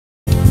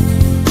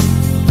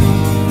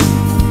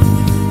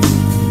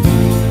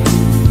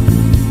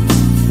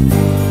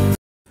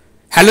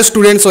Hello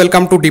students,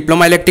 welcome to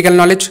diploma electrical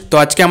knowledge. তো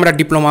আজকে আমরা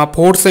ডিপ্লোমা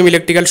 4 সেম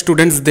ইলেকট্রিক্যাল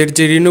স্টুডেন্টসদের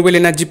যে রিনিউয়েবল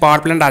এনার্জি পাওয়ার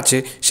প্ল্যান্ট আছে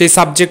সেই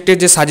সাবজেক্টের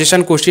যে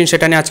সাজেশন কোশ্চিন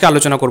সেটা নিয়ে আজকে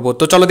আলোচনা করব।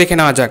 তো চলো দেখে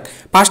নেওয়া যাক।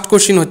 ফার্স্ট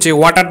কোশ্চিন হচ্ছে,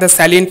 what are the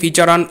salient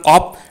feature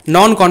of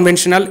non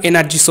conventional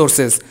energy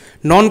sources.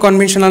 Non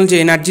conventional যে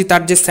এনার্জি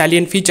তার যে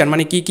স্যালিয়েন্ট ফিচার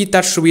মানে কী কী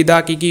তার সুবিধা,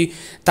 কী কী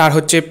তার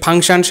হচ্ছে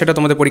ফাংশন, সেটা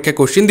তোমাদের পরীক্ষায়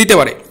কোশ্চিন দিতে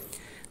পারে।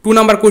 2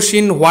 number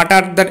question, what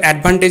are the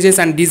advantages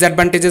and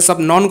disadvantages of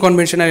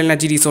non-conventional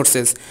energy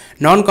resources?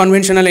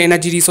 Non-conventional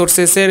energy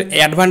resources এর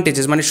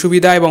advantages মানে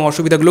সুবিধা এবং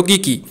অসুবিধাগুলো কী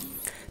কী।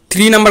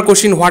 3 number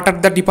question, what are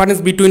the difference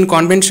between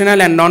conventional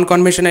and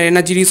non-conventional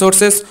energy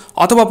resources?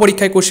 অথবা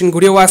পরীক্ষায় কোশ্চেন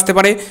ঘুরেও আসতে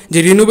পারে যে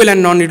renewable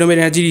and non renewable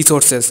energy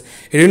resources.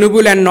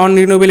 Renewable and non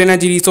renewable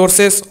energy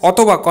resources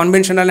অথবা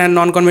conventional and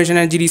non conventional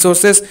energy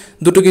resources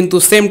দুটো কিন্তু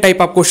same type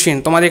of question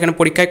তোমাদের এখানে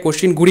পরীক্ষায়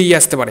কোশ্চেন ঘুরিয়ে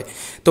আসতে পারে।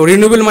 তো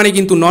রিনিউয়েবল মানে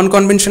কিন্তু নন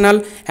কনভেনশনাল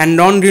অ্যান্ড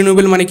নন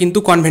রিনিউয়েবল মানে কিন্তু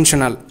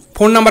conventional.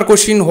 4 number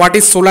question, what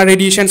is solar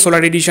radiation?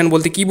 Solar radiation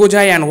বলতে কি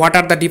বোঝায়, and what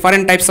are the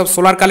different types of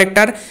solar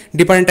collector?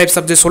 Different types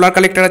of যে সোলার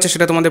কালেক্টর আছে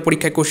সেটা তোমাদের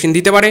পরীক্ষায় কোশ্চেন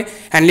দিতে পারে।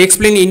 and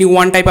explain any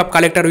one type of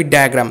collector with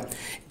diagram.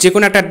 যে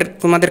কোনো একটা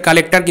তোমাদের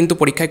কালেক্টর কিন্তু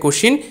পরীক্ষায়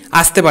কোশ্চেন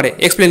আসতে পারে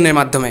এক্সপ্লেনের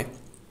মাধ্যমে।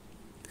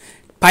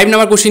 5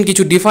 number question,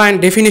 কিছু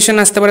ডেফিনেশন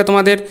আসতে পারে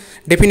তোমাদের।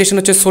 ডেফিনেশন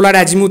হচ্ছে solar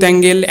অ্যাজিমুথ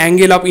angle,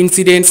 angle of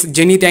incidence,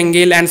 zenith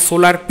angle and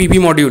solar PV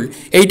module.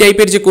 এই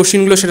টাইপের যে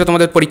কোশ্চেনগুলো সেটা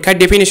তোমাদের পরীক্ষায়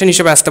ডেফিনেশন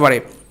হিসেবে আসতে পারে।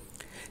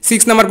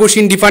 6 number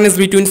question, difference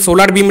between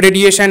solar beam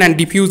radiation and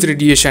diffuse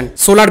radiation.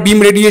 Solar beam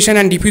radiation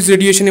and diffuse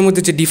radiation এর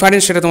মধ্যে যে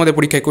ডিফারেন্স সেটা তোমাদের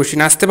পরীক্ষায়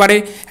কোশ্চেন আসতে পারে।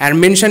 and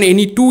mention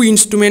any two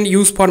instrument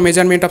used for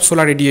measurement of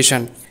solar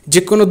radiation.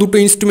 যে কোনো দুটো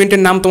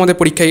ইনস্ট্রুমেন্টের নাম তোমাদের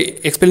পরীক্ষায়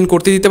এক্সপ্লেন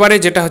করতে দিতে পারে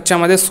যেটা হচ্ছে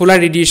আমাদের সোলার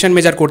রেডিয়েশন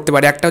মেজার করতে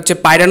পারে। একটা হচ্ছে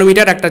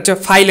পাইরানোমিটার, একটা হচ্ছে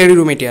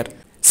ফাইলেরিওমিটার।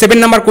 7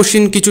 number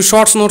question, কিছু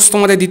শর্টস নোটস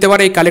তোমাদের দিতে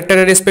পারে এই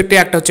কালেক্টরের রেসপেক্টে।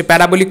 একটা হচ্ছে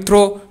প্যারাবোলিক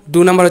থ্রো,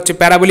 2 number হচ্ছে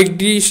প্যারাবোলিক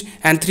ডিশ,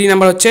 অ্যান্ড 3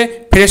 number হচ্ছে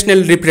Fresnel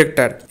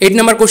reflector. 8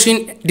 number question,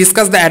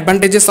 discuss the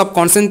advantages of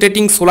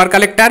concentrating solar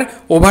collector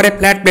over a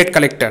flat plate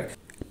collector.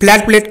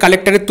 Flat plate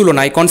কালেক্টরের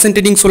তুলনায়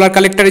কনসেন্ট্রেটিং সোলার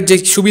কালেক্টরের যে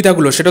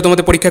সুবিধাগুলো সেটা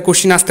তোমাদের পরীক্ষায়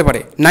কোশ্চেন আসতে পারে।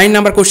 9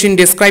 number question,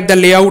 describe the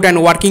layout and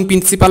working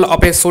principal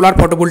of A solar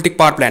photovoltaic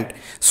power plant.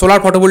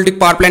 Solar photovoltaic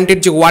পাওয়ার প্ল্যান্টের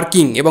যে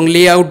ওয়ার্কিং এবং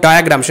লেআউট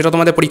ডায়াগ্রাম সেটা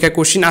তোমাদের পরীক্ষায়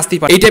কোশ্চেন আসতেই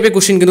পারে। এই টাইপের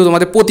কোশ্চেন কিন্তু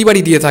তোমাদের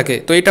প্রতিবারই দিয়ে থাকে,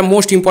 তো এটা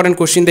মোস্ট ইম্পর্টেন্ট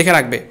কোশ্চেন দেখে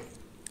রাখবে।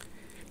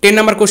 10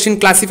 number question,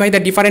 classify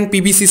the different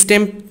PV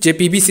system. যে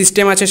পিভি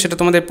সিস্টেম আছে সেটা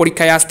তোমাদের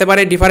পরীক্ষায় আসতে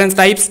পারে, different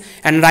types,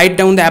 and write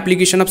down the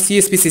application of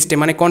CSP system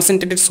মানে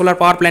কনসেন্ট্রেটেড সোলার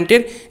পাওয়ার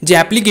প্ল্যান্টের যে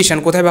অ্যাপ্লিকেশন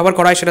কোথায় ব্যবহার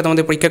করা হয় সেটা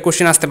তোমাদের পরীক্ষায়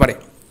কোশ্চেন আসতে পারে।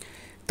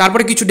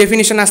 তারপরে কিছু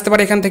ডেফিনেশন আসতে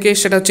পারে এখান থেকে,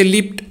 সেটা হচ্ছে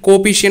লিফট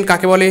কোএফিশিয়েন্ট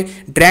কাকে বলে,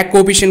 ড্র্যাগ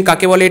কোএফিশিয়েন্ট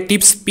কাকে বলে,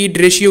 টিপ স্পিড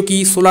রেশিও কি,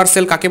 সোলার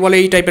সেল কাকে বলে,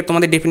 এই টাইপের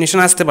তোমাদের ডেফিনেশন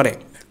আসতে পারে।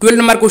 12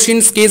 number question,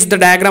 sketch the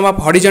diagram of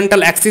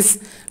horizontal Axis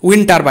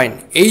wind turbine.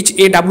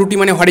 HAWT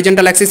মানে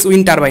horizontal Axis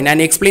wind turbine,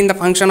 and explain the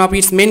function of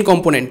its main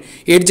component.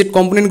 এর যে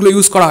কম্পোনেন্টগুলো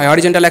ইউজ করা হয়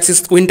হরিজন্টাল অ্যাক্সিস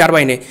উইন্ড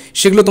টারবাইনে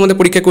সেগুলো তোমাদের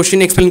পরীক্ষায় কোশ্চেন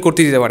এক্সপ্লেন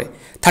করতে দিতে পারে।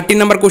 13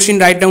 number question,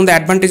 write down the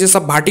advantages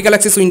of vertical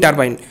Axis wind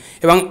turbine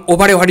এবং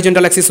ওভারে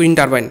horizontal Axis wind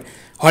turbine.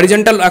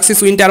 Horizontal Axis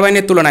wind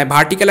টারবাইনের তুলনায়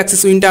ভার্টিক্যাল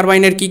অ্যাক্সিস উইন্ড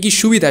টারবাইনের কী কী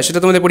সুবিধা সেটা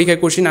তোমাদের পরীক্ষায়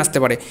কোশ্চেন আসতে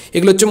পারে।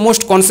 এগুলো হচ্ছে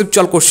মোস্ট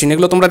কনসেপচুয়াল কোশ্চেন,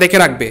 এগুলো তোমরা দেখে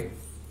রাখবে।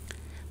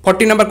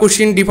 14 number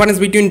question, difference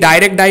between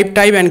direct dive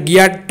type and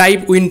gear type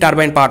wind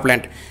turbine power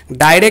plant.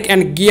 Direct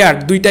and gear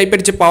দুই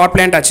টাইপের যে পাওয়ার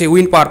প্ল্যান্ট আছে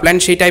উইন্ড পাওয়ার প্ল্যান্ট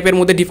সেই টাইপের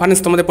মধ্যে ডিফারেন্স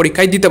তোমাদের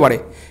পরীক্ষায় দিতে পারে।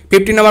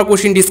 15 number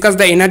question, discuss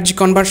the energy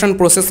conversion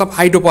process of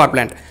hydro power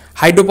plant.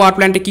 Hydro power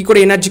প্ল্যান্টে কী করে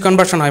এনার্জি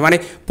কনভার্সন হয় মানে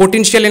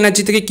পোটেনশিয়াল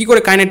এনার্জি থেকে কী করে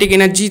কাইনেটিক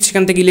এনার্জি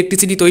সেখান থেকে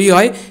ইলেকট্রিসিটি তৈরি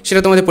হয়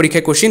সেটা তোমাদের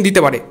পরীক্ষায় কোশ্চেন দিতে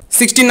পারে।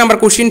 16 number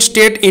question,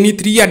 state any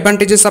 3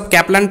 advantages of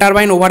ক্যাপলান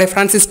turbine over a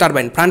Francis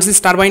turbine. Francis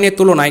টারবাইনের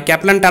তুলনায়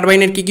ক্যাপলান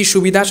টারবাইনের কী কী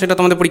সুবিধা সেটা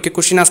তোমাদের পরীক্ষায়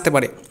কোশ্চেন আসতে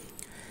পারে।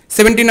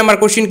 17 number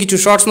question, কিছু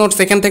শর্টস নোটস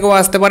এখান থেকেও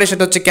আসতে পারে,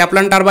 সেটা হচ্ছে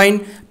ক্যাপলান turbine,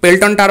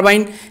 পেল্টন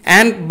turbine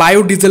and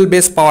biodiesel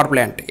base power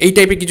plant. এই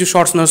টাইপের কিছু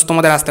শর্টস নোটস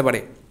তোমাদের আসতে পারে।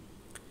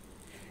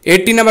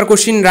 18 number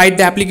question, write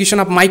the application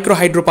of micro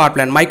hydro power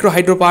plant. Micro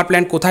hydro power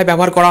plant কোথায়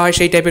ব্যবহার করা হয়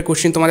সেই টাইপের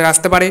কোশ্চেন তোমাদের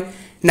আসতে পারে।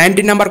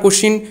 19 number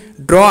question,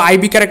 draw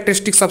IB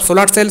characteristics of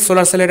solar cell.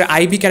 Solar সেলের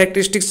আইবি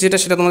ক্যারেক্টারিস্টিক্স যেটা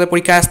সেটা তোমাদের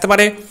পরীক্ষায় আসতে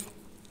পারে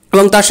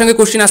এবং তার সঙ্গে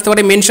কোশ্চেন আসতে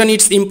পারে মেনশন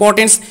ইটস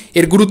ইম্পর্টেন্স,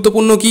 এর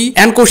গুরুত্বপূর্ণ কি,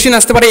 অ্যান্ড কোশ্চেন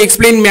আসতে পারে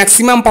explain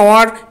maximum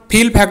power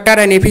feel factor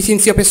and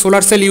efficiency of A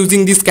solar cell using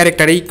this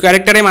character. এই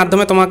ক্যারেক্টারের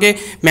মাধ্যমে তোমাকে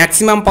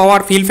maximum power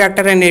feel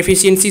factor and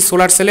efficiency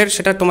solar সেলের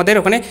সেটা তোমাদের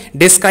ওখানে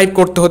ডেসক্রাইব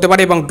করতে হতে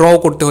পারে এবং ড্র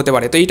করতে হতে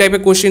পারে। তো এই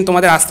টাইপের কোশ্চেন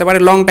তোমাদের আসতে পারে,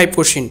 long type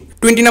question.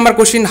 20 number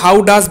question, how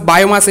does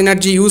biomass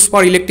energy use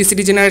for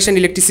electricity generation.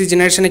 Electricity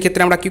জেনারেশনের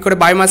ক্ষেত্রে আমরা কী করে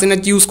বায়োমাস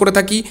এনার্জি ইউজ করে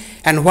থাকি,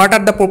 and what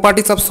are the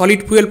properties of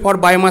solid fuel for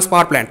biomass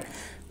power plant.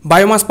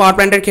 Biomass পাওয়ার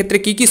প্ল্যান্টের ক্ষেত্রে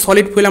কী কী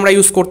সলিড ফুয়েল আমরা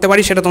use করতে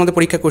পারি সেটা তোমাদের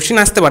পরীক্ষায় কোশ্চেন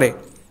আসতে পারে।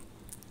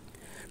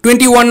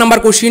 21 number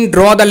question,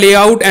 draw the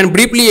layout and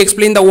briefly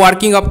explain the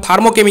working of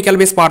থার্মোকেমিক্যাল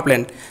base power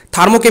plant.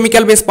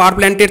 থার্মোকেমিক্যাল base পাওয়ার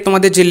প্ল্যান্টের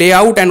তোমাদের যে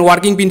লেআউট অ্যান্ড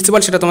ওয়ার্কিং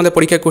প্রিন্সিপাল সেটা তোমাদের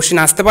পরীক্ষায় কোশ্চেন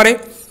আসতে পারে।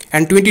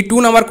 And 22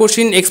 number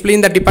question, explain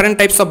the different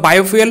types of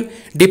biofuel.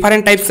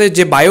 Different টাইপসের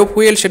যে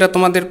বায়োফুয়েল সেটা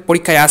তোমাদের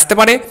পরীক্ষায় আসতে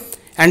পারে।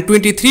 And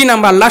 23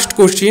 number last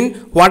question,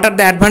 what are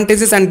the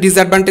advantages and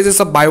disadvantages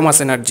of biomass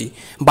energy.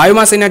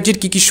 Biomass এনার্জির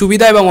কী কী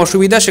সুবিধা এবং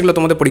অসুবিধা সেগুলো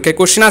তোমাদের পরীক্ষায়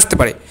কোশ্চেন আসতে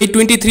পারে। এই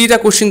 23টা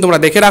কোশ্চেন তোমরা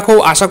দেখে রাখো,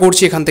 আশা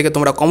করছি এখান থেকে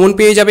তোমরা কমন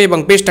পেয়ে যাবে এবং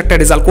বেস্ট একটা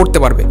রেজাল্ট করতে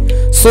পারবে।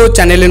 সো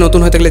চ্যানেলে নতুন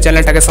হয়ে থাকলে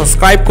চ্যানেলটাকে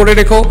সাবস্ক্রাইব করে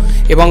রেখো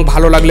এবং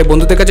ভালো লাগলে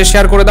বন্ধুদের কাছে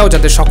শেয়ার করে দাও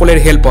যাতে সকলের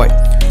হেল্প হয়।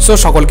 সো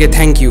সকলকে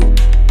থ্যাংক ইউ।